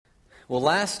Well,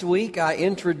 last week I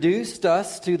introduced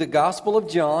us to the Gospel of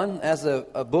John as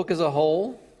a book as a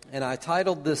whole, and I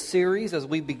titled this series as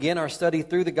we begin our study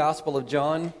through the Gospel of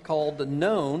John called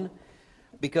Known,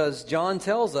 because John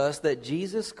tells us that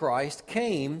Jesus Christ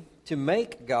came to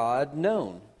make God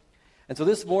known. And so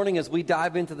this morning as we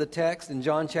dive into the text in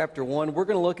John chapter 1, we're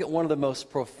going to look at one of the most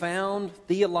profound,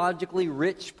 theologically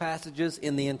rich passages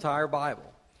in the entire Bible.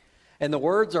 And the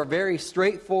words are very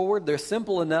straightforward. They're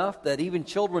simple enough that even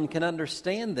children can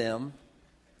understand them.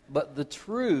 But the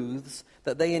truths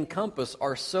that they encompass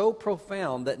are so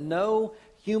profound that no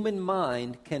human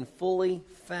mind can fully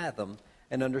fathom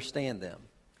and understand them.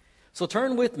 So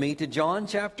turn with me to John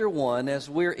chapter 1 as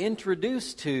we're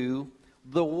introduced to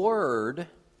the Word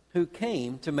who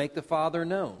came to make the Father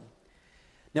known.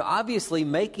 Now, obviously,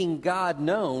 making God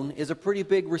known is a pretty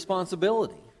big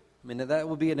responsibility. I mean, that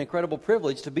would be an incredible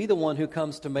privilege to be the one who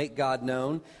comes to make God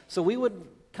known. So we would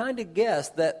kind of guess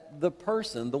that the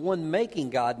person, the one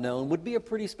making God known, would be a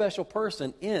pretty special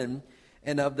person in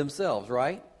and of themselves,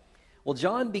 right? Well,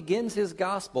 John begins his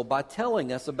gospel by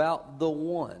telling us about the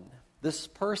one, this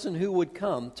person who would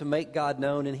come to make God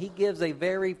known, and he gives a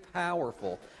very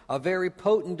powerful, a very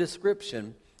potent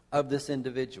description of this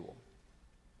individual.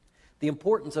 The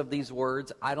importance of these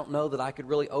words, I don't know that I could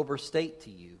really overstate to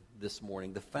you this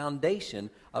morning, the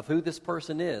foundation of who this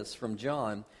person is from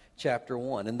John chapter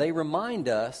 1. And they remind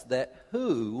us that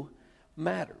who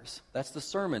matters. That's the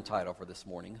sermon title for this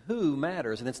morning, Who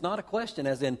Matters. And it's not a question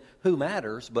as in who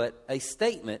matters, but a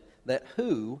statement that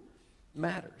who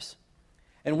matters.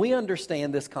 And we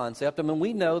understand this concept. I mean,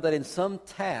 we know that in some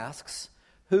tasks,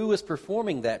 who is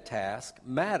performing that task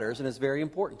matters and is very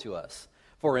important to us.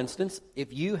 For instance,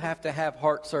 if you have to have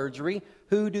heart surgery,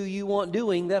 who do you want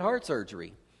doing that heart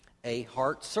surgery? A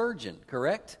heart surgeon,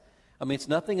 correct? I mean, it's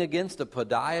nothing against a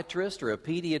podiatrist or a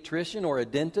pediatrician or a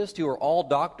dentist who are all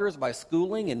doctors by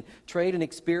schooling and trade and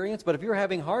experience. But if you're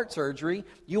having heart surgery,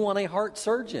 you want a heart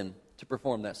surgeon to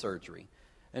perform that surgery.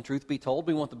 And truth be told,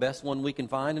 we want the best one we can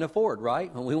find and afford,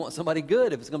 right? And we want somebody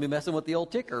good if it's going to be messing with the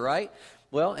old ticker, right?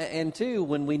 Well, and two,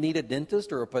 when we need a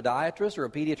dentist or a podiatrist or a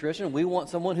pediatrician, we want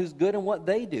someone who's good in what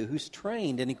they do, who's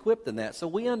trained and equipped in that. So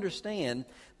we understand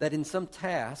that in some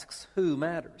tasks, who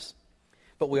matters.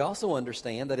 But we also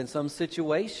understand that in some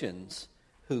situations,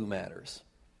 who matters.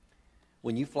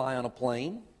 When you fly on a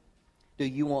plane, do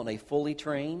you want a fully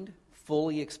trained,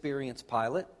 fully experienced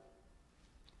pilot?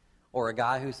 Or a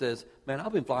guy who says, man,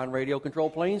 I've been flying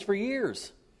radio-controlled planes for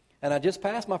years, and I just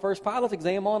passed my first pilot's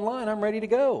exam online. I'm ready to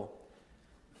go.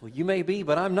 Well, you may be,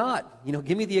 but I'm not.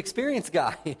 Give me the experienced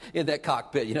guy in that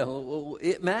cockpit.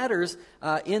 It matters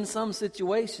in some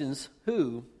situations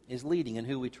who is leading and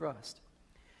who we trust.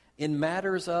 In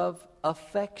matters of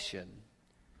affection,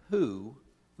 who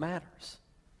matters?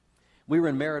 We were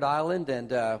in Merritt Island,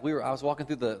 and I was walking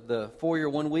through the foyer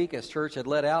one week as church had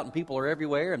let out, and people are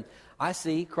everywhere. And I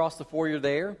see across the foyer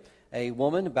there a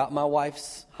woman about my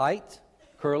wife's height,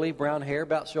 curly brown hair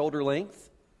about shoulder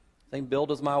length, same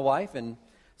build as my wife. And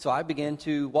so I began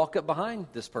to walk up behind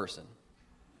this person.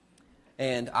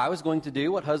 And I was going to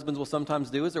do what husbands will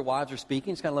sometimes do as their wives are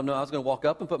speaking, just kind of let them know I was going to walk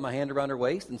up and put my hand around her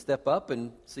waist and step up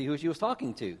and see who she was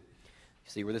talking to. You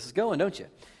see where this is going, don't you?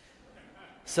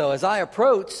 So as I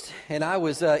approached and I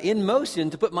was in motion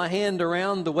to put my hand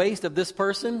around the waist of this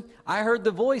person, I heard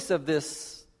the voice of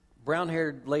this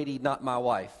brown-haired lady, not my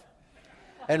wife,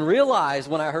 and realized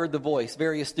when I heard the voice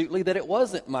very astutely that it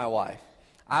wasn't my wife.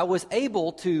 I was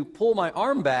able to pull my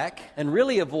arm back and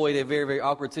really avoid a very, very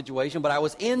awkward situation, but I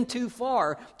was in too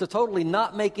far to totally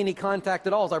not make any contact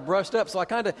at all as I brushed up. So I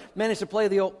kind of managed to play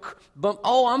the old bump.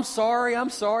 Oh, I'm sorry,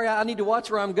 I need to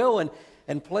watch where I'm going.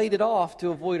 And played it off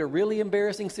to avoid a really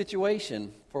embarrassing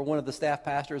situation for one of the staff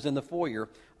pastors in the foyer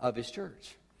of his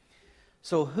church.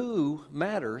 So who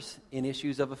matters in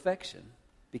issues of affection?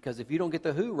 Because if you don't get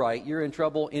the who right, you're in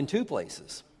trouble in two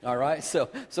places. All right? So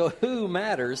who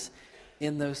matters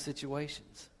in those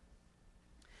situations?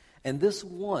 And this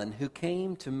one who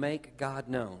came to make God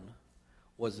known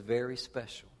was very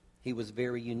special. He was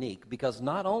very unique because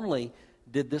not only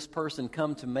did this person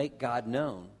come to make God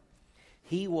known,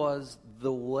 he was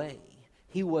the way.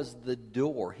 He was the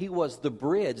door. He was the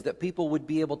bridge that people would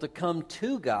be able to come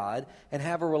to God and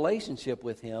have a relationship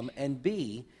with him and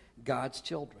be God's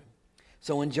children.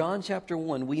 So in John chapter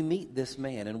 1, we meet this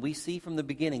man, and we see from the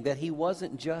beginning that he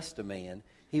wasn't just a man.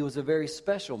 He was a very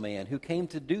special man who came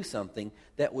to do something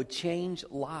that would change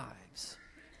lives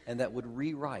and that would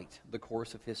rewrite the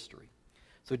course of history.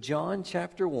 So John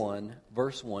chapter 1,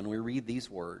 verse 1, we read these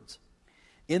words.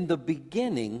 In the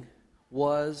beginning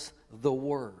was the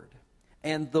Word,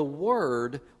 and the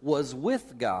Word was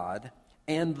with God,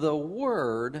 and the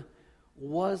Word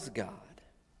was God.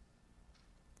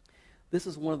 This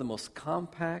is one of the most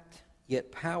compact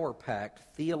yet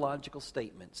power-packed theological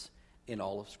statements in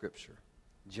all of Scripture.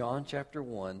 John chapter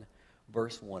 1,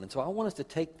 verse 1. And so I want us to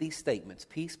take these statements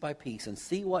piece by piece and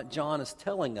see what John is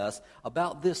telling us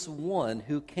about this one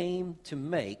who came to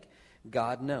make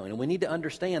God known. And we need to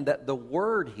understand that the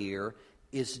word here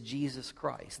is Jesus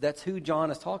Christ. That's who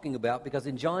John is talking about, because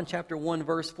in John chapter 1,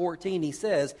 verse 14, he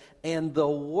says, "And the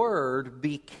Word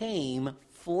became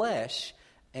flesh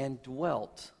and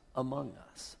dwelt among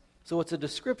us." So it's a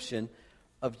description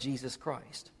of Jesus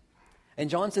Christ. And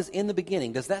John says, "In the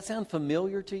beginning." Does that sound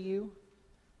familiar to you?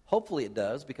 Hopefully it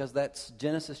does, because that's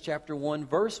Genesis chapter 1,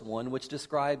 verse 1, which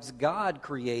describes God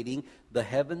creating the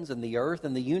heavens and the earth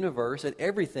and the universe and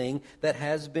everything that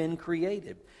has been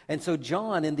created. And so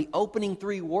John, in the opening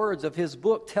 3 words of his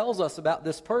book, tells us about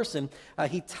this person.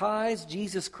 He ties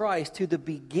Jesus Christ to the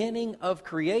beginning of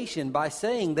creation by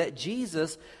saying that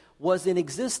Jesus was in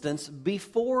existence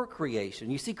before creation.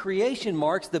 You see, creation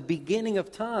marks the beginning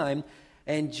of time,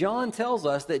 and John tells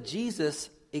us that Jesus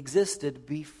existed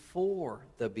before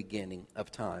the beginning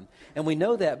of time. And we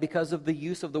know that because of the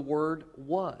use of the word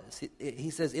was. He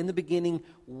says, "In the beginning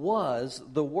was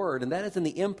the Word." And that is in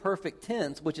the imperfect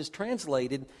tense, which is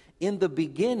translated, "In the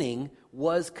beginning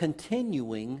was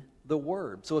continuing the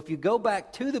Word." So if you go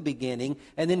back to the beginning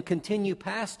and then continue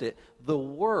past it, the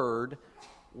Word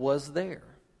was there.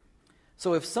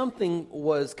 So if something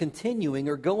was continuing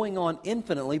or going on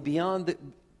infinitely beyond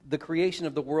the creation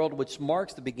of the world, which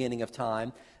marks the beginning of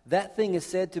time, that thing is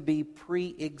said to be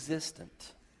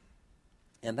pre-existent.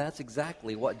 And that's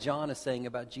exactly what John is saying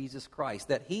about Jesus Christ,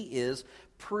 that he is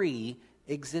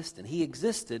pre-existent. He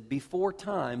existed before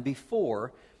time,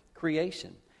 before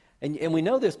creation. And we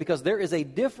know this because there is a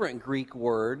different Greek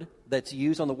word that's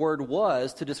used on the word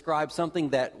 "was" to describe something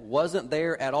that wasn't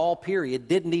there at all, period,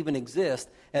 didn't even exist,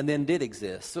 and then did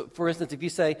exist. So, for instance, if you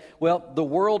say, well, the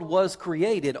world was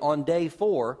created on day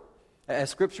 4, as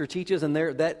Scripture teaches, and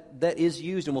that is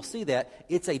used, and we'll see that,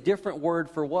 it's a different word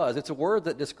for "was." It's a word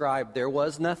that described there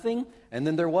was nothing, and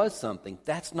then there was something.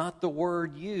 That's not the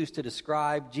word used to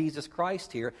describe Jesus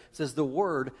Christ here. It says the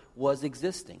Word was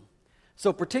existing.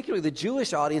 So particularly the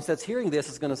Jewish audience that's hearing this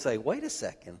is going to say, wait a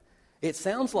second, it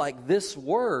sounds like this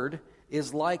word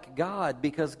is like God,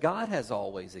 because God has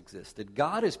always existed.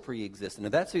 God is pre-existent.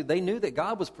 And that's who they knew, that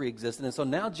God was pre-existent. And so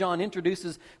now John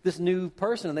introduces this new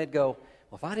person, and they'd go,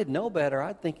 well, if I didn't know better,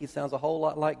 I'd think he sounds a whole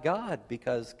lot like God,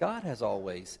 because God has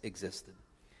always existed.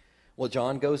 Well,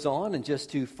 John goes on, and just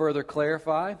to further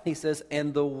clarify, he says,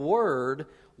 "And the Word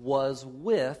was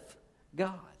with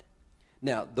God."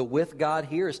 Now, the "with God"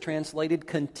 here is translated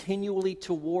continually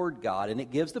toward God, and it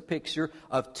gives the picture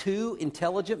of 2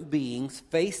 intelligent beings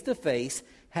face to face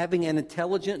having an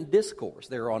intelligent discourse.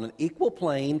 They're on an equal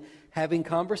plane, having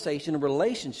conversation, a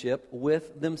relationship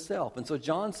with themselves. And so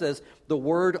John says the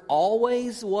Word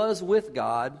always was with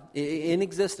God in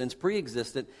existence,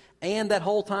 pre-existent, and that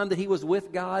whole time that he was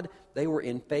with God, they were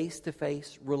in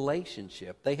face-to-face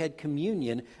relationship. They had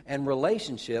communion and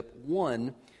relationship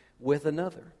one with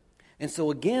another. And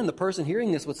so again, the person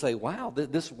hearing this would say, wow,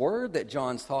 this word that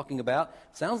John's talking about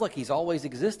sounds like he's always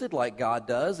existed like God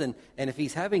does. And if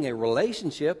he's having a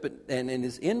relationship and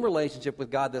is in relationship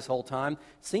with God this whole time,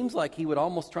 seems like he would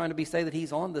almost try to say that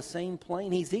he's on the same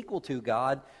plane. He's equal to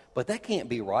God. But that can't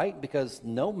be right, because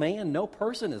no man, no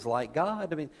person is like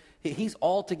God. I mean, he's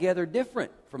altogether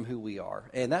different from who we are.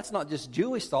 And that's not just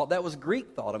Jewish thought, that was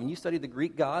Greek thought. I mean, you study the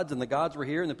Greek gods, and the gods were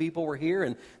here and the people were here,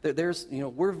 and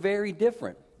we're very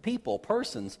different. People,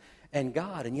 persons, and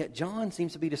God. And yet John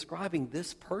seems to be describing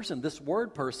this person, this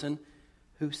word person,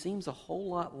 who seems a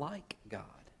whole lot like God.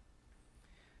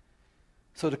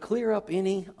 So to clear up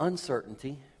any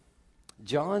uncertainty,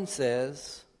 John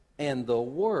says, "And the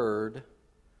Word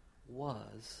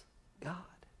was God."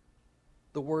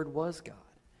 The Word was God.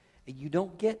 And you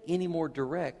don't get any more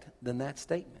direct than that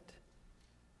statement.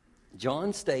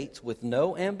 John states with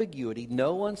no ambiguity,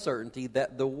 no uncertainty,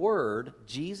 that the Word,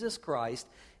 Jesus Christ,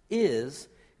 is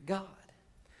God.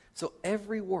 So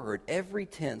every word, every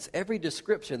tense, every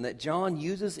description that John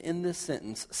uses in this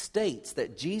sentence states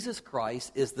that Jesus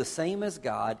Christ is the same as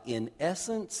God in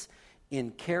essence,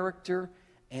 in character,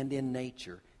 and in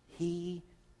nature. He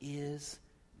is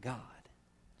God.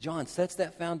 John sets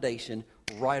that foundation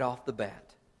right off the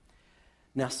bat.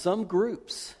 Now, some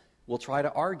groups will try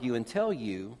to argue and tell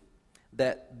you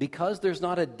that because there's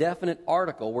not a definite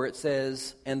article where it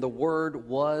says, "and the Word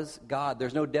was God,"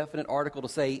 there's no definite article to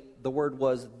say the Word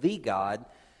was the God,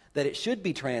 that it should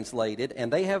be translated, and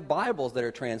they have Bibles that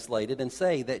are translated and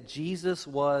say that Jesus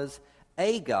was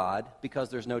a God, because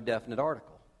there's no definite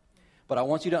article. But I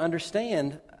want you to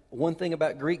understand one thing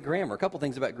about Greek grammar, a couple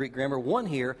things about Greek grammar. One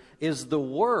here is the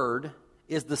word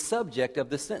is the subject of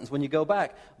this sentence. When you go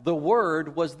back, the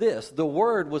word was this, the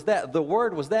word was that, the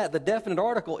word was that. The definite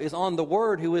article is on the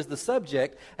word who is the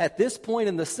subject. At this point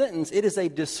in the sentence, it is a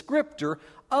descriptor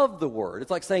of the word.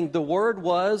 It's like saying the word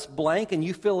was blank and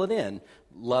you fill it in.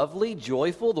 Lovely,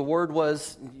 joyful, the word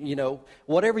was,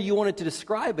 whatever you wanted to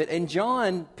describe it. And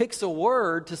John picks a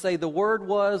word to say the word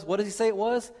was, what does he say it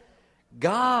was?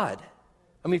 God.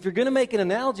 I mean, if you're going to make an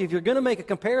analogy, if you're going to make a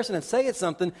comparison and say it's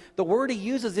something, the word he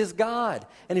uses is God.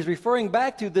 And he's referring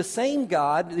back to the same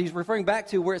God. He's referring back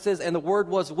to where it says, and the word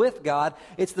was with God.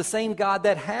 It's the same God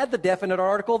that had the definite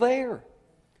article there.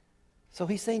 So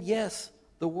he's saying, yes,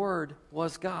 the word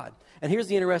was God. And here's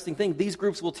the interesting thing. These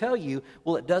groups will tell you,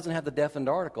 well, it doesn't have the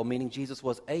definite article, meaning Jesus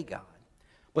was a God.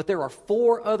 But there are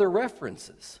four other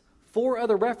references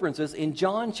in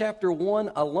John chapter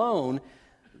 1 alone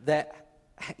that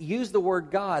use the word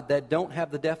God that don't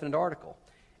have the definite article.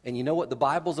 And you know what the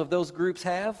Bibles of those groups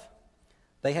have?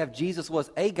 They have Jesus was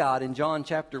a God in John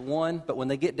chapter 1, but when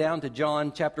they get down to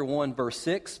John chapter 1, verse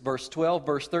 6, verse 12,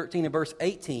 verse 13, and verse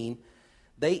 18,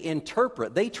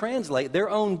 they translate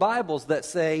their own Bibles that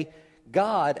say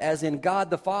God, as in God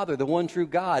the Father, the one true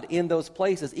God, in those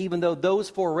places, even though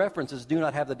those four references do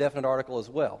not have the definite article as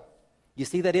well. You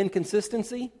see that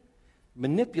inconsistency?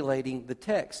 Manipulating the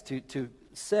text to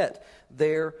set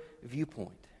their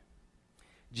viewpoint.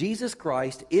 Jesus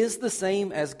Christ is the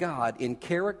same as God in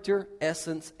character,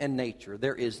 essence, and nature.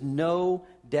 There is no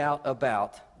doubt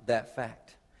about that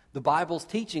fact. The Bible's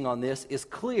teaching on this is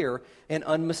clear and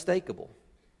unmistakable.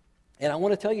 And I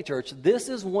want to tell you, church, this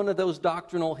is one of those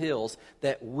doctrinal hills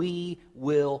that we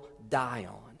will die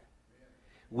on.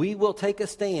 We will take a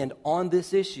stand on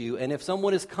this issue, and if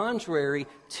someone is contrary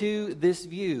to this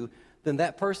view, then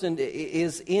that person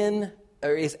is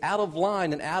out of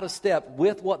line and out of step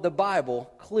with what the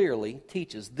Bible clearly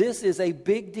teaches. This is a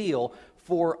big deal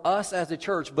for us as a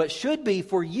church, but should be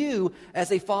for you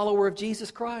as a follower of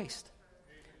Jesus Christ.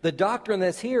 The doctrine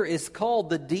that's here is called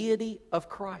the deity of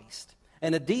Christ.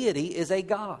 And a deity is a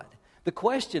God. The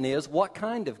question is, what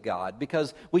kind of God?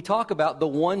 Because we talk about the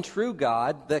one true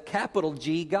God, the capital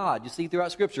G God. You see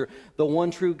throughout Scripture, the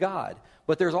one true God.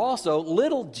 But there's also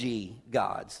little g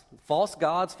gods, false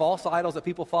idols that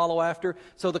people follow after.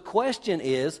 So the question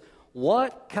is,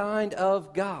 what kind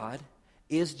of God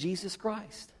is Jesus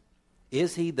Christ?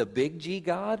 Is he the big G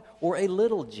God or a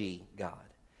little g God?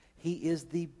 He is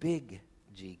the big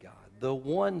G God, the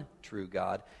one true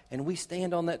God, and we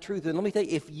stand on that truth. And let me tell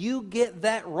you, if you get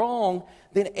that wrong,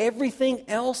 then everything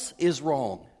else is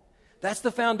wrong. That's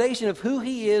the foundation of who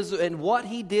he is and what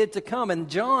he did to come. And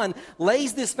John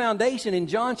lays this foundation in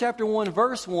John chapter 1,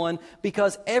 verse 1,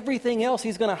 because everything else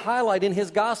he's going to highlight in his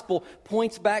gospel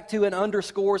points back to and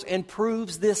underscores and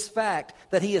proves this fact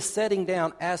that he is setting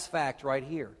down as fact right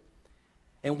here.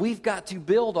 And we've got to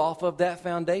build off of that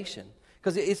foundation.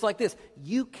 Because it's like this,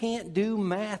 you can't do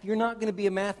math. You're not going to be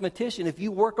a mathematician if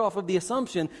you work off of the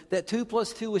assumption that 2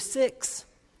 plus 2 is 6.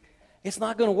 It's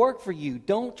not going to work for you.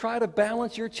 Don't try to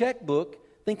balance your checkbook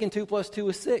thinking 2 plus 2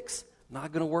 is 6.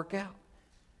 Not going to work out.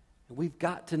 We've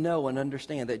got to know and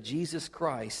understand that Jesus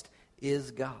Christ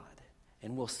is God.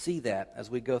 And we'll see that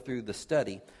as we go through the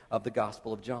study of the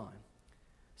Gospel of John.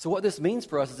 So what this means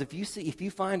for us is if you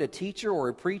find a teacher or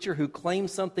a preacher who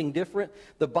claims something different,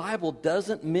 the Bible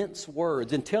doesn't mince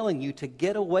words in telling you to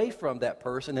get away from that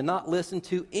person and not listen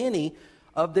to any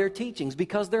of their teachings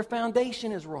because their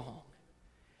foundation is wrong.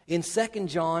 In 2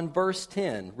 John verse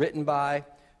 10, written by,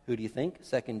 who do you think?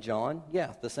 2 John.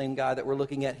 Yeah, the same guy that we're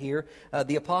looking at here.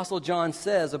 The Apostle John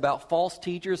says about false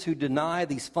teachers who deny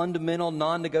these fundamental,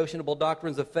 non-negotiable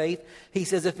doctrines of faith. He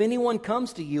says, if anyone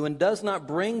comes to you and does not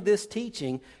bring this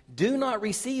teaching, do not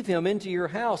receive him into your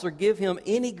house or give him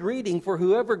any greeting, for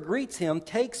whoever greets him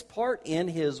takes part in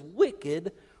his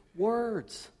wicked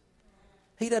words.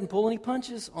 He doesn't pull any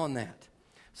punches on that.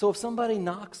 So if somebody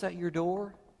knocks at your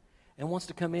door and wants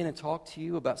to come in and talk to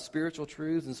you about spiritual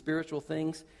truths and spiritual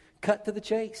things, cut to the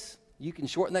chase. You can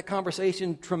shorten that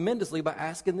conversation tremendously by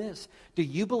asking this. Do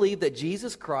you believe that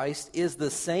Jesus Christ is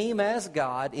the same as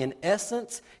God in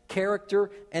essence, character,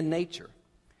 and nature?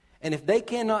 And if they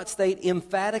cannot state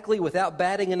emphatically without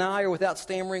batting an eye or without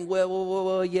stammering,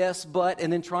 well, yes, but,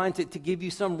 and then trying to give you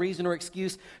some reason or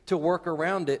excuse to work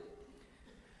around it,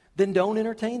 then don't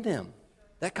entertain them.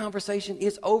 That conversation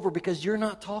is over because you're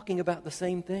not talking about the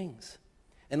same things.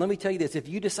 And let me tell you this, if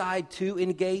you decide to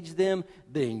engage them,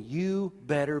 then you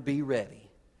better be ready.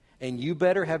 And you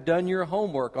better have done your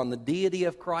homework on the deity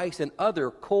of Christ and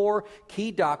other core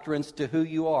key doctrines to who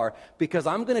you are. Because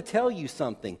I'm going to tell you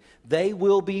something. They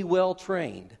will be well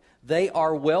trained. They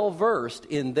are well versed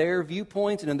in their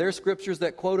viewpoints and in their scriptures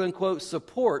that quote unquote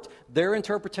support their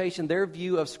interpretation, their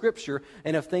view of Scripture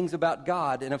and of things about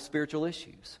God and of spiritual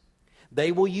issues.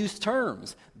 They will use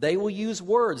terms. They will use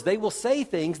words. They will say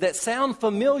things that sound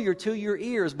familiar to your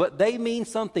ears, but they mean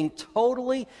something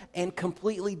totally and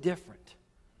completely different.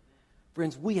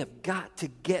 Friends, we have got to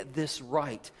get this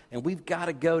right, and we've got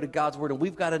to go to God's Word, and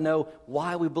we've got to know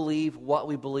why we believe, what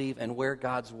we believe, and where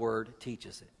God's Word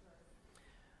teaches it.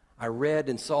 I read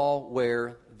and saw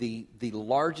where the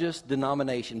largest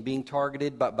denomination being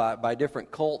targeted by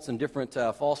different cults and different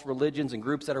false religions and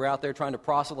groups that are out there trying to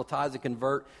proselytize and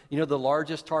convert. You know the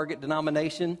largest target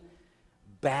denomination?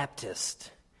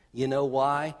 Baptist. You know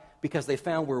why? Because they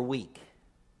found we're weak.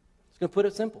 It's going to put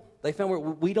it simple. They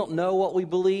found we don't know what we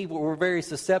believe. We're very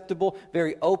susceptible,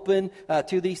 very open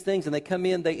to these things. And they come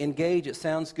in, they engage, it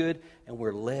sounds good, and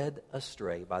we're led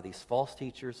astray by these false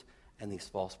teachers and these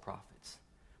false prophets.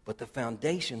 But the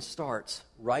foundation starts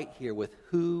right here with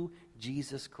who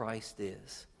Jesus Christ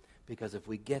is. Because if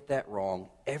we get that wrong,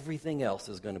 everything else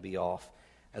is going to be off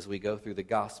as we go through the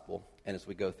gospel and as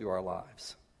we go through our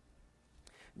lives.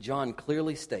 John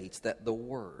clearly states that the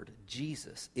Word,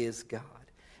 Jesus, is God.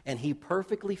 And he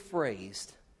perfectly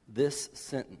phrased this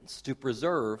sentence to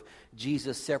preserve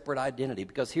Jesus' separate identity.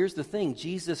 Because here's the thing,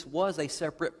 Jesus was a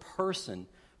separate person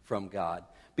from God.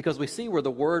 Because we see where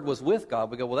the Word was with God,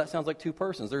 we go, well, that sounds like two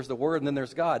persons. There's the Word and then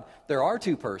there's God. There are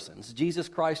two persons. Jesus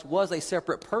Christ was a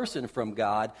separate person from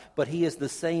God, but he is the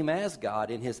same as God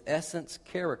in his essence,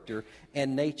 character,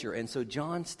 and nature. And so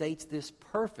John states this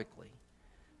perfectly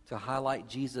to highlight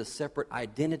Jesus' separate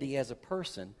identity as a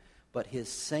person, but his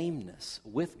sameness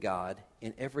with God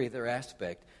in every other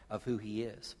aspect of who he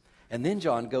is. And then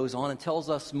John goes on and tells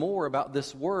us more about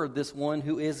this Word, this one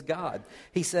who is God.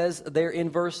 He says there in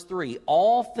verse 3,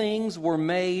 all things were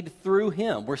made through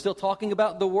him. We're still talking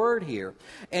about the Word here.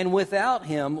 And without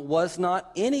him was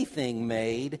not anything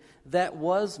made that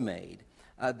was made.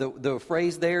 The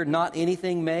phrase there, not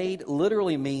anything made,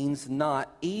 literally means not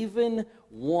even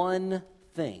one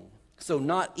thing. So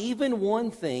not even one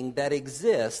thing that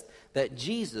exists that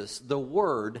Jesus, the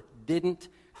Word, didn't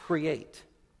create.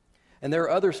 And there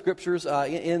are other scriptures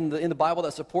in the Bible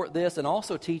that support this and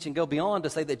also teach and go beyond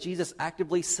to say that Jesus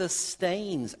actively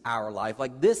sustains our life.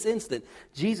 Like this instant,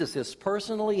 Jesus is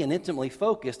personally and intimately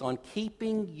focused on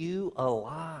keeping you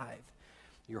alive.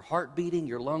 Your heart beating,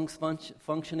 your lungs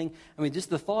functioning. I mean,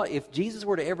 just the thought, if Jesus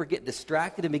were to ever get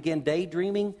distracted and begin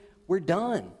daydreaming, we're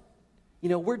done. You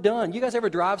know, we're done. You guys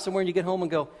ever drive somewhere and you get home and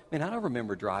go, man, I don't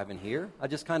remember driving here. I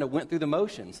just kind of went through the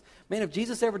motions. Man, if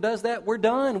Jesus ever does that, we're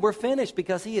done. We're finished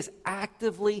because he is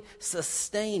actively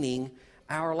sustaining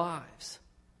our lives.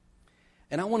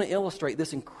 And I want to illustrate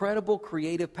this incredible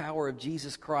creative power of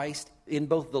Jesus Christ in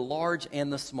both the large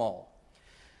and the small.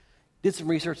 Did some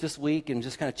research this week and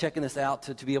just kind of checking this out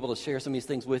to be able to share some of these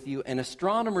things with you. And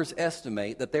astronomers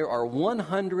estimate that there are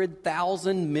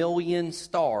 100,000 million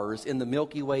stars in the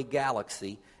Milky Way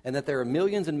galaxy, and that there are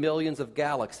millions and millions of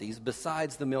galaxies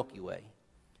besides the Milky Way.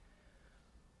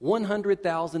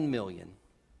 100,000 million.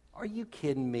 Are you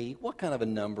kidding me? What kind of a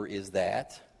number is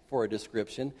that for a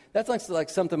description? That's like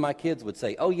something my kids would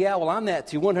say. Oh, yeah, well, I'm that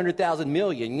too, 100,000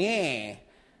 million. Yeah.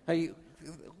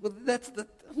 That's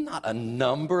not a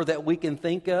number that we can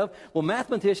think of. Well,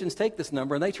 mathematicians take this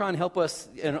number and they try and help us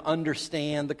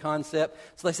understand the concept.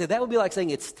 So they say that would be like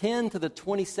saying it's 10 to the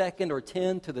 22nd or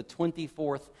 10 to the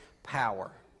 24th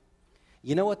power.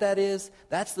 You know what that is?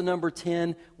 That's the number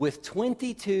 10 with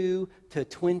 22 to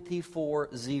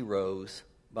 24 zeros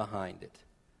behind it.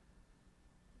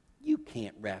 You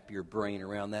can't wrap your brain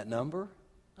around that number.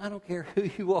 I don't care who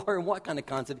you are and what kind of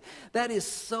concept. That is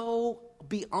so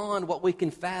beyond what we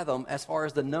can fathom as far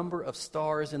as the number of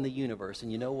stars in the universe.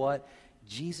 And you know what?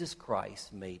 Jesus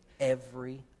Christ made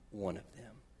every one of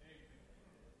them.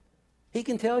 He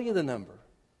can tell you the number.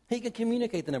 He can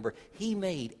communicate the number. He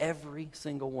made every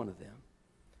single one of them.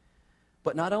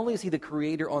 But not only is he the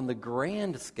creator on the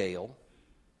grand scale,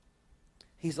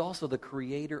 he's also the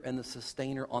creator and the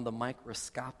sustainer on the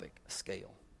microscopic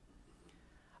scale.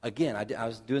 Again, I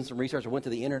was doing some research. I went to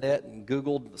the internet and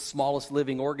Googled the smallest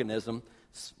living organism.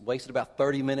 Wasted about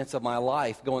 30 minutes of my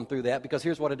life going through that because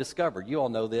here's what I discovered. You all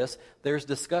know this. There's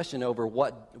discussion over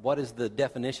what is the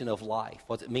definition of life.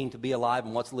 What's it mean to be alive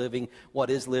and what's living,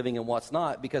 what is living and what's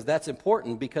not. Because that's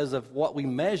important because of what we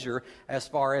measure as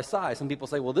far as size. Some people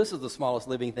say, well, this is the smallest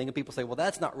living thing. And people say, well,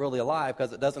 that's not really alive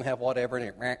because it doesn't have whatever in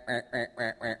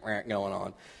it going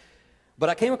on. But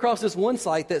I came across this one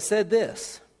site that said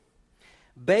this: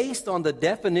 based on the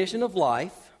definition of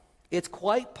life, it's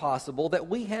quite possible that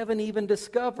we haven't even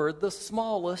discovered the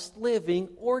smallest living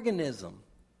organism.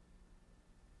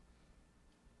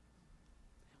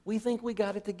 We think we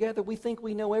got it together. We think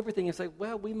we know everything. And say,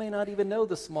 well, we may not even know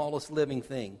the smallest living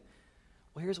thing.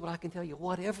 Well, here's what I can tell you.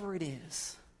 Whatever it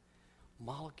is,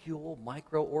 molecule,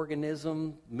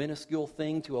 microorganism, minuscule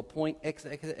thing to a point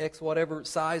x whatever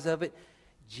size of it,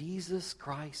 Jesus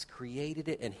Christ created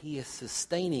it, and He is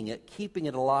sustaining it, keeping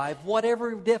it alive,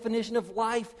 whatever definition of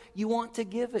life you want to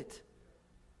give it.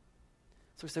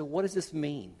 So we say, what does this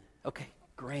mean? Okay,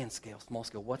 grand scale, small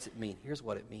scale, what's it mean? Here's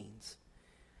what it means.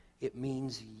 It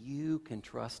means you can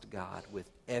trust God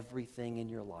with everything in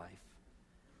your life,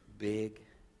 big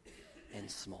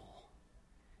and small.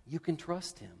 You can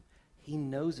trust Him. He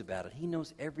knows about it. He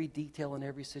knows every detail and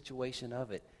every situation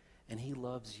of it. And He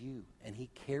loves you, and He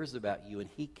cares about you, and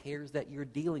He cares that you're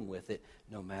dealing with it,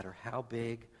 no matter how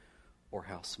big or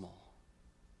how small.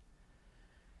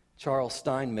 Charles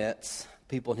Steinmetz,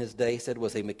 people in his day said,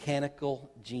 was a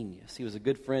mechanical genius. He was a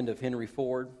good friend of Henry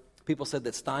Ford. People said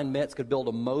that Steinmetz could build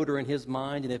a motor in his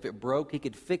mind, and if it broke, he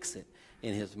could fix it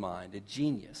in his mind. A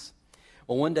genius.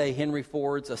 Well, one day, Henry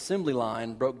Ford's assembly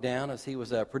line broke down as he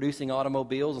was producing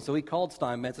automobiles, and so he called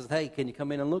Steinmetz and said, hey, can you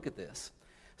come in and look at this?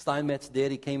 Steinmetz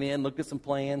did. He came in, looked at some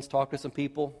plans, talked to some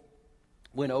people,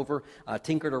 went over,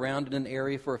 tinkered around in an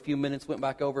area for a few minutes, went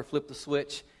back over, flipped the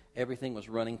switch. Everything was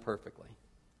running perfectly.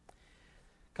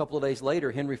 A couple of days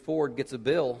later, Henry Ford gets a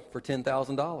bill for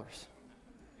 $10,000.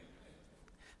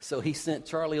 So he sent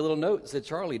Charlie a little note and said,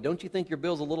 Charlie, don't you think your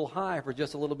bill's a little high for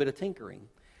just a little bit of tinkering?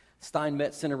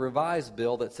 Steinmetz sent a revised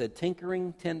bill that said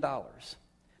tinkering, $10.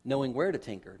 Knowing where to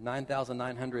tinker,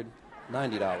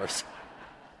 $9,990.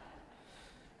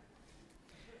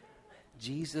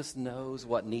 Jesus knows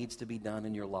what needs to be done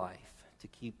in your life to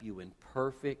keep you in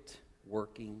perfect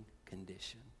working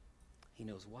condition. He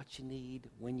knows what you need,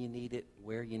 when you need it,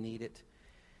 where you need it.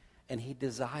 And He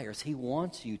desires, He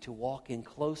wants you to walk in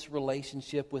close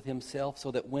relationship with Himself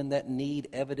so that when that need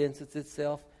evidences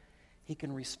itself, He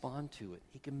can respond to it.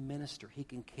 He can minister. He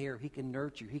can care. He can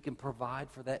nurture. He can provide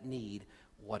for that need,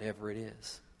 whatever it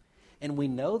is. And we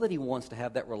know that He wants to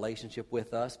have that relationship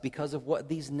with us because of what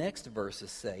these next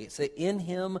verses say. It says, in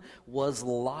Him was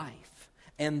life,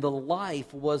 and the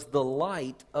life was the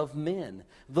light of men.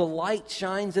 The light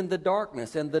shines in the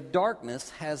darkness, and the darkness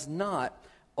has not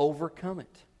overcome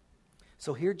it.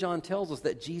 So here John tells us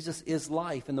that Jesus is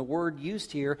life, and the word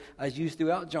used here is used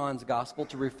throughout John's gospel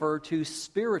to refer to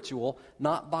spiritual,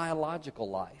 not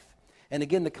biological life. And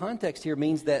again, the context here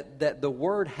means that the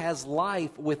Word has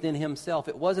life within Himself.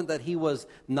 It wasn't that He was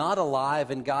not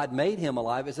alive and God made Him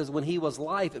alive. It says when He was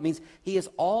life, it means He has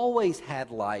always had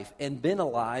life and been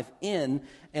alive in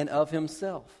and of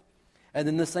Himself. And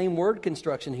then the same word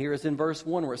construction here is in verse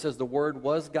 1 where it says the Word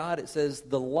was God. It says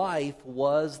the life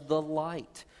was the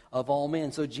light of all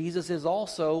men. So Jesus is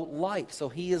also light. So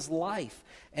He is life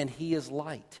and He is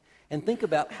light. And think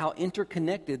about how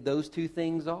interconnected those two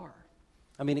things are.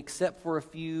 I mean, except for a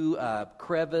few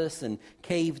crevice and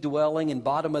cave dwelling and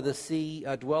bottom of the sea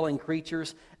dwelling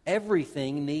creatures,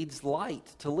 everything needs light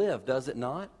to live, does it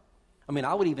not? I mean,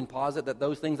 I would even posit that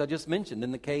those things I just mentioned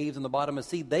in the caves and the bottom of the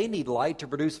sea, they need light to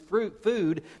produce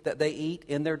food that they eat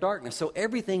in their darkness. So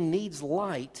everything needs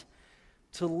light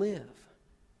to live.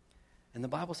 And the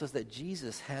Bible says that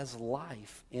Jesus has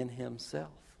life in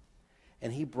Himself.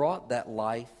 And He brought that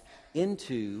life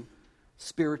into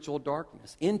spiritual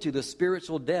darkness, into the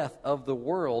spiritual death of the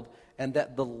world, and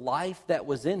that the life that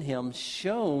was in Him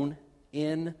shone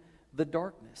in the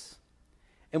darkness.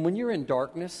 And when you're in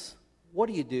darkness, what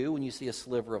do you do when you see a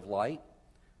sliver of light?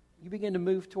 You begin to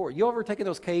move toward. You ever taken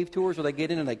those cave tours where they get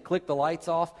in and they click the lights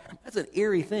off? That's an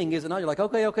eerie thing, isn't it? You're like,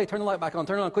 okay, turn the light back on,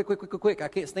 turn it on, quick. I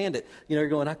can't stand it. You know, you're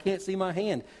going, I can't see my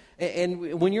hand.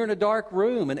 And when you're in a dark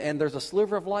room and there's a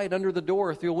sliver of light under the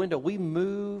door or through a window, we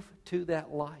move to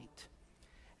that light.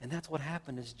 And that's what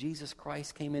happened as Jesus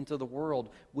Christ came into the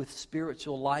world with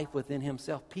spiritual life within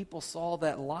Himself. People saw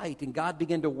that light, and God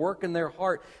began to work in their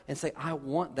heart and say, I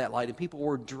want that light. And people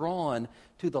were drawn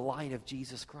to the light of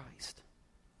Jesus Christ.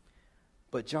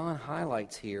 But John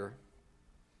highlights here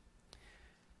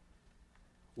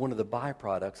one of the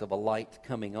byproducts of a light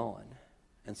coming on,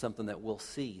 and something that we'll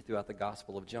see throughout the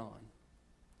Gospel of John.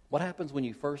 What happens when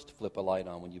you first flip a light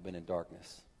on when you've been in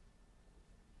darkness?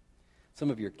 Some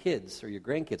of your kids or your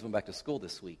grandkids went back to school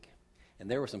this week,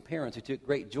 and there were some parents who took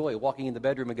great joy walking in the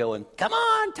bedroom and going, come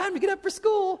on, time to get up for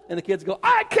school. And the kids go,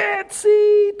 I can't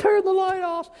see, turn the light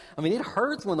off. I mean, it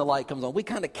hurts when the light comes on. We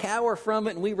kind of cower from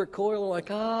it and we recoil like,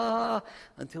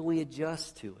 until we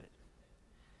adjust to it.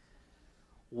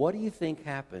 What do you think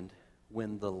happened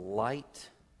when the light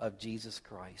of Jesus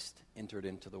Christ entered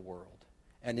into the world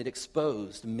and it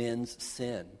exposed men's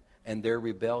sin and their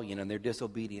rebellion and their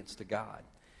disobedience to God?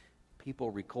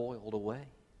 People recoiled away.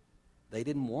 They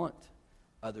didn't want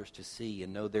others to see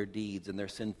and know their deeds and their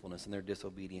sinfulness and their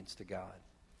disobedience to God.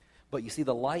 But you see,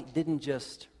 the light didn't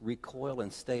just recoil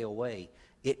and stay away.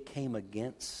 It came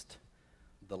against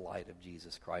the light of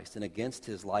Jesus Christ and against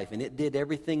his life. And it did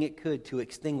everything it could to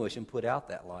extinguish and put out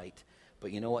that light.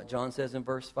 But you know what John says in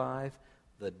verse 5?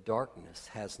 The darkness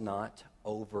has not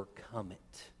overcome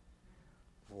it.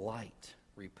 Light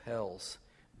repels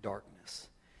darkness.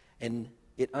 And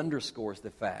it underscores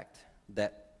the fact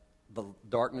that the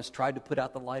darkness tried to put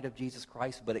out the light of Jesus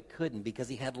Christ, but it couldn't because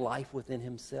he had life within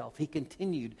himself. He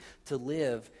continued to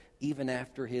live even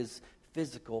after his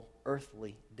physical,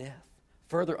 earthly death.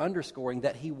 Further underscoring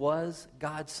that he was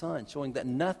God's Son, showing that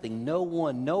nothing, no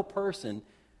one, no person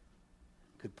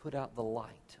could put out the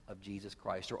light of Jesus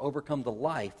Christ or overcome the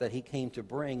life that he came to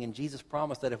bring. And Jesus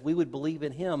promised that if we would believe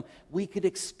in him, we could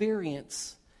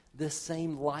experience this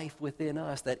same life within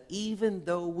us, that even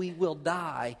though we will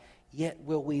die, yet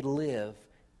will we live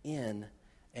in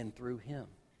and through him.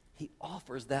 He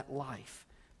offers that life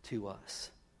to us.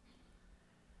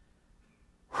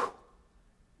 Whew.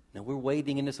 Now, we're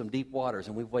wading into some deep waters,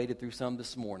 and we've waded through some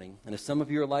this morning. And if some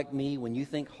of you are like me, when you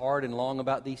think hard and long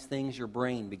about these things, your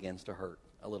brain begins to hurt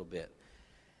a little bit.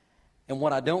 And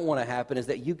what I don't want to happen is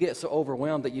that you get so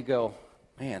overwhelmed that you go,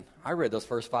 man, I read those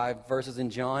first 5 verses in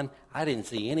John. I didn't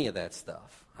see any of that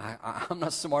stuff. I'm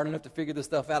not smart enough to figure this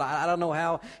stuff out. I don't know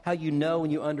how you know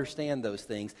and you understand those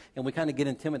things. And we kind of get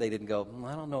intimidated and go,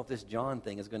 I don't know if this John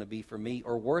thing is going to be for me.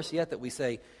 Or worse yet, that we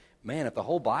say, man, if the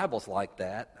whole Bible's like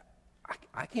that,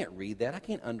 I can't read that. I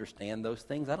can't understand those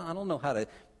things. I don't know how to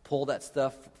pull that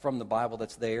stuff from the Bible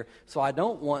that's there. So I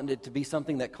don't want it to be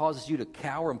something that causes you to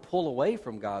cower and pull away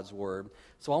from God's Word.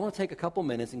 So I want to take a couple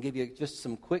minutes and give you just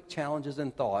some quick challenges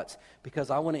and thoughts, because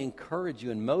I want to encourage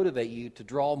you and motivate you to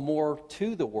draw more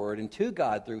to the Word and to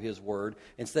God through His Word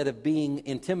instead of being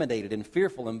intimidated and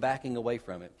fearful and backing away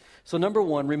from it. So number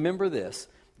one, remember this.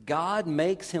 God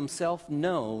makes Himself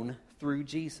known through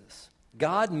Jesus.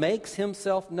 God makes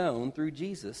Himself known through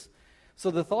Jesus.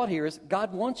 So the thought here is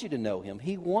God wants you to know Him.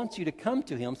 He wants you to come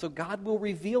to Him, so God will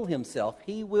reveal Himself.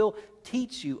 He will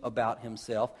teach you about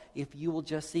Himself if you will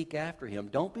just seek after Him.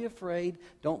 Don't be afraid.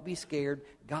 Don't be scared.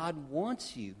 God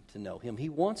wants you to know Him. He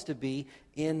wants to be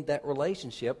in that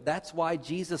relationship. That's why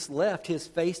Jesus left His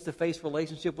face-to-face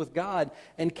relationship with God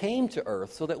and came to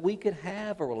earth, so that we could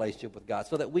have a relationship with God,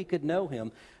 so that we could know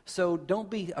Him. So don't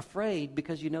be afraid,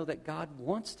 because you know that God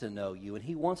wants to know you, and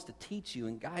He wants to teach you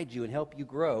and guide you and help you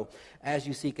grow as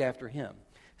you seek after Him.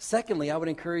 Secondly, I would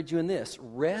encourage you in this: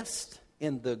 rest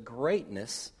in the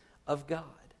greatness of God.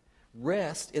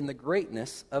 Rest in the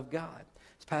greatness of God.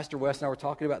 As Pastor West and I were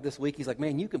talking about this week, he's like,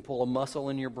 man, you can pull a muscle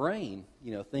in your brain,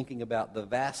 thinking about the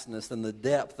vastness and the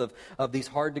depth of these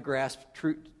hard-to-grasp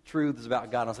truths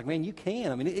about God. And I was like, man, you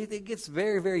can. I mean, it gets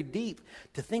very, very deep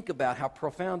to think about how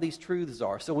profound these truths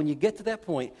are. So when you get to that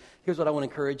point, here's what I want to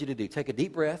encourage you to do. Take a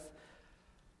deep breath,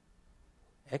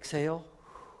 exhale,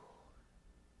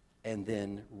 and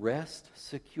then rest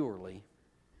securely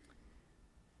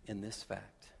in this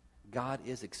fact. God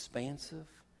is expansive.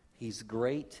 He's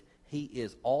great. He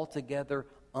is altogether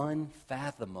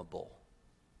unfathomable.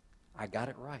 I got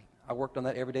it right. I worked on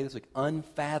that every day this week.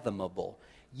 Unfathomable.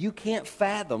 You can't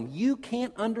fathom. You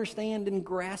can't understand and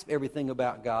grasp everything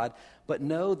about God, but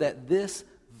know that this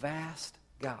vast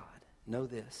God, know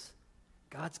this,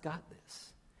 God's got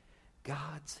this.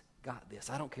 God's got this.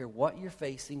 I don't care what you're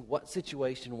facing, what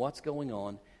situation, what's going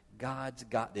on. God's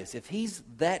got this. If He's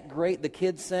that great, the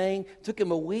kids saying, took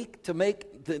Him a week to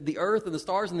make the earth and the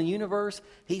stars and the universe,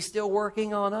 He's still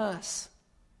working on us.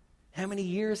 How many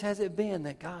years has it been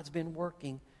that God's been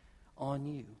working on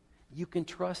you? You can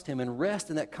trust Him and rest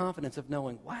in that confidence of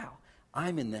knowing, wow,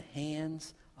 I'm in the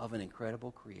hands of an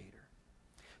incredible Creator.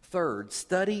 Third,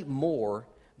 study more,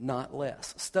 not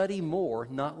less. Study more,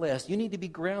 not less. You need to be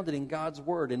grounded in God's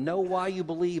Word and know why you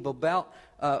believe about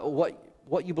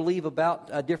what you believe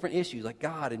about different issues like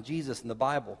God and Jesus and the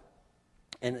Bible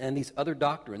and these other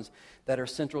doctrines that are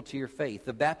central to your faith.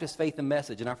 The Baptist Faith and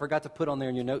Message, and I forgot to put on there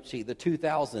in your note sheet, the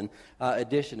 2000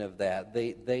 edition of that.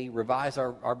 They revise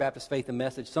our Baptist Faith and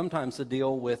Message sometimes to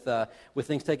deal with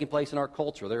things taking place in our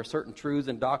culture. There are certain truths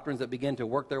and doctrines that begin to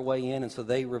work their way in, and so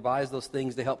they revise those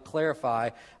things to help clarify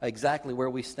exactly where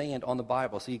we stand on the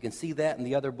Bible. So you can see that in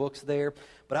the other books there.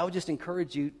 But I would just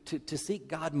encourage you to seek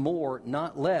God more,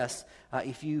 not less,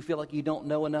 if you feel like you don't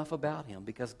know enough about Him,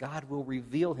 because God will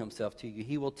reveal Himself to you.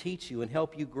 He will teach you and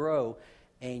help you grow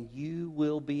and you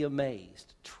will be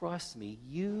amazed. Trust me,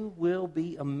 you will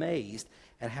be amazed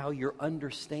at how your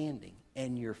understanding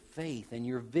and your faith and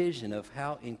your vision of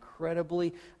how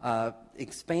incredibly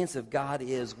expansive God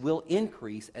is will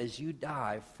increase as you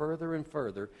dive further and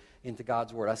further into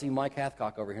God's Word. I see Mike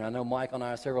Hathcock over here. I know Mike and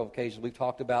I on several occasions, we've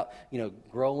talked about,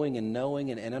 growing and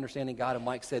knowing and understanding God. And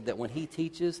Mike said that when he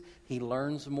teaches, he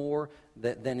learns more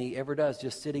than he ever does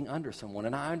just sitting under someone.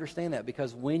 And I understand that,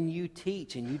 because when you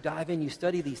teach and you dive in, you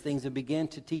study these things and begin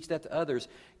to teach that to others,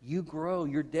 you grow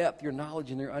your depth, your knowledge,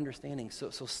 and your understanding.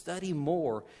 So study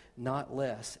more, not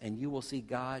less, and you will see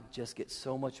God just get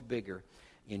so much bigger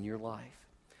in your life.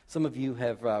 Some of you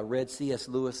have read C.S.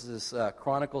 Lewis's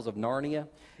Chronicles of Narnia.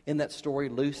 In that story,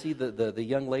 Lucy, the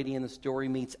young lady in the story,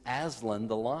 meets Aslan,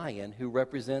 the lion, who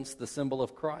represents the symbol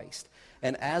of Christ.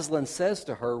 And Aslan says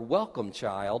to her, "Welcome,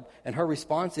 child." And her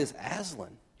response is,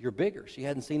 "Aslan, you're bigger." She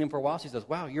hadn't seen him for a while. She says,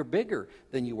 "Wow, you're bigger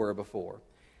than you were before."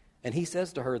 And he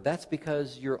says to her, "That's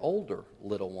because you're older,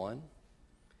 little one."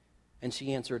 And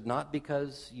she answered, "Not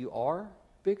because you are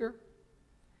bigger?"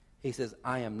 He says,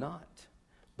 "I am not.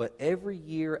 But every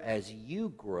year as you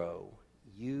grow,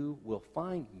 you will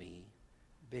find me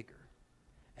bigger."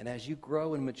 And as you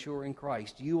grow and mature in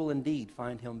Christ, you will indeed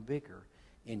find him bigger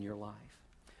in your life.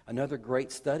 Another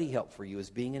great study help for you is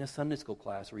being in a Sunday school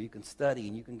class where you can study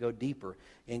and you can go deeper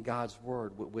in God's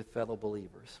Word with fellow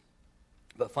believers.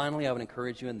 But finally, I would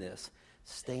encourage you in this: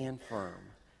 stand firm.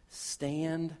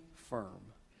 Stand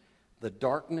firm. The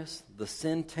darkness, the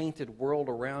sin-tainted world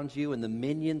around you, and the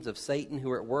minions of Satan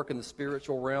who are at work in the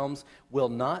spiritual realms will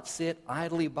not sit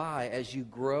idly by as you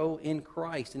grow in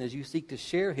Christ and as you seek to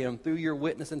share him through your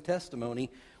witness and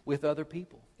testimony with other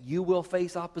people. You will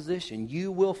face opposition.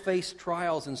 You will face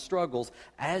trials and struggles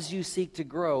as you seek to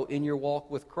grow in your walk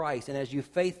with Christ and as you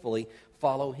faithfully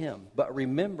follow him. But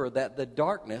remember that the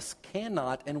darkness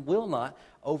cannot and will not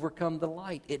overcome the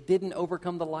light. It didn't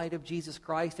overcome the light of Jesus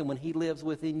Christ, and when he lives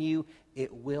within you,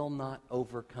 it will not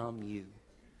overcome you.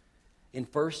 In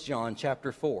 1 John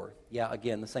chapter 4,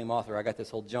 again, the same author, I got this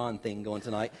whole John thing going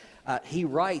tonight, he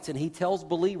writes and he tells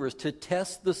believers to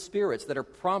test the spirits that are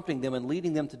prompting them and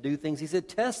leading them to do things. He said,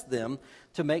 test them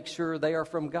to make sure they are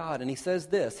from God. And he says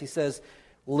this, he says,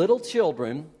 "Little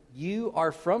children, you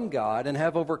are from God and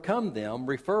have overcome them,"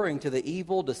 referring to the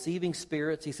evil, deceiving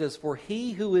spirits. He says, "For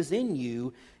he who is in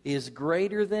you is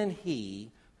greater than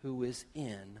he who is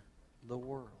in the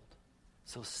world."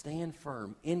 So stand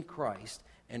firm in Christ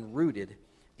and rooted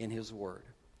in his Word.